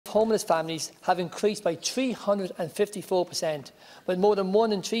homeless families have increased by 354%, with more than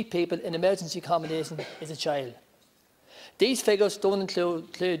 1 in 3 people in emergency accommodation is a child. These figures don't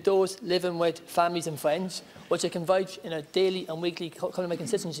include those living with families and friends, which I can vouch in a daily and weekly come to my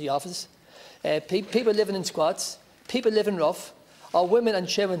constituency office. People living in squats, people living rough, or women and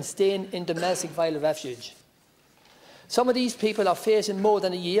children staying in domestic violence refuge. Some of these people are facing more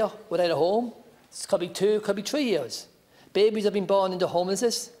than a year without a home. It could be 2, could be 3 years. Babies have been born into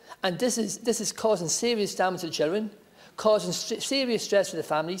homelessness, and this is causing serious damage to the children, causing serious stress for the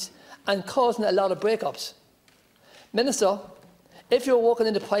families, and causing a lot of breakups. Minister, if you're working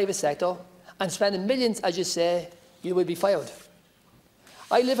in the private sector and spending millions, as you say, you will be fired.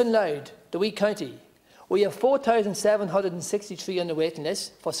 I live in Louth, the wee county. We have 4,763 on the waiting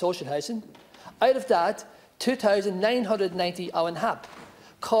list for social housing. Out of that, 2,990 are in HAP,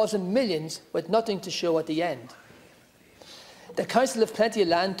 causing millions with nothing to show at the end. The council have plenty of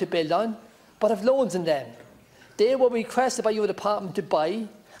land to build on, but have loans in them. They were requested by your department to buy,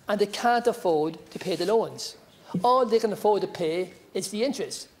 and they can't afford to pay the loans. All they can afford to pay is the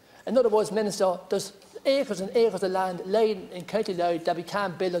interest. In other words, Minister, there's acres and acres of land lying in County Louth that we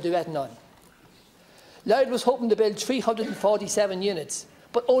can't build or do anything on. Louth was hoping to build 347 units,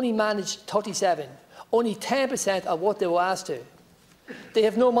 but only managed 37, only 10% of what they were asked to. They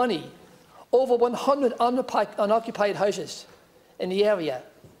have no money. Over 100 unoccupied houses in the area.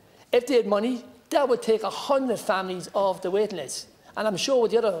 If they had money, that would take 100 families off the waiting list. And I'm sure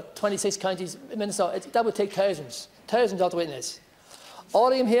with the other 26 counties, Minister, that would take thousands off the waiting list.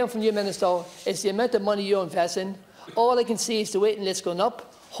 All I am hearing from you, Minister, is the amount of money you're investing. All I can see is the waiting list going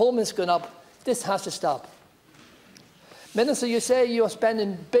up, homelessness going up. This has to stop. Minister, you say you're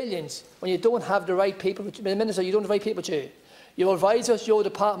spending billions when you don't have the right people. Minister, you don't have the right people to you. Your advisors, your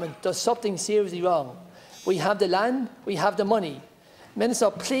department, does something seriously wrong. We have the land, we have the money.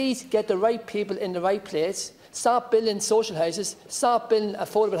 Minister, please get the right people in the right place. Start building social houses, start building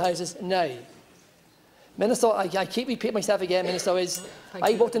affordable houses now. Minister, I keep repeating myself again, Minister,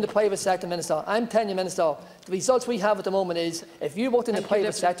 I worked in the private sector, Minister. I'm telling you, Minister, the results we have at the moment is, if you worked in the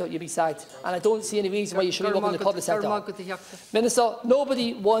private sector, you'd be sacked. And I don't see any reason why you shouldn't work in the public sector. Minister,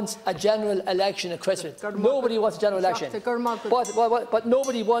 nobody wants a general election at Christmas. Nobody wants a general election. But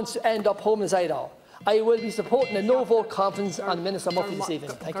nobody wants to end up homeless either. I will be supporting a no-vote conference on Minister Murphy this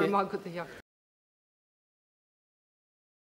evening. Thank you.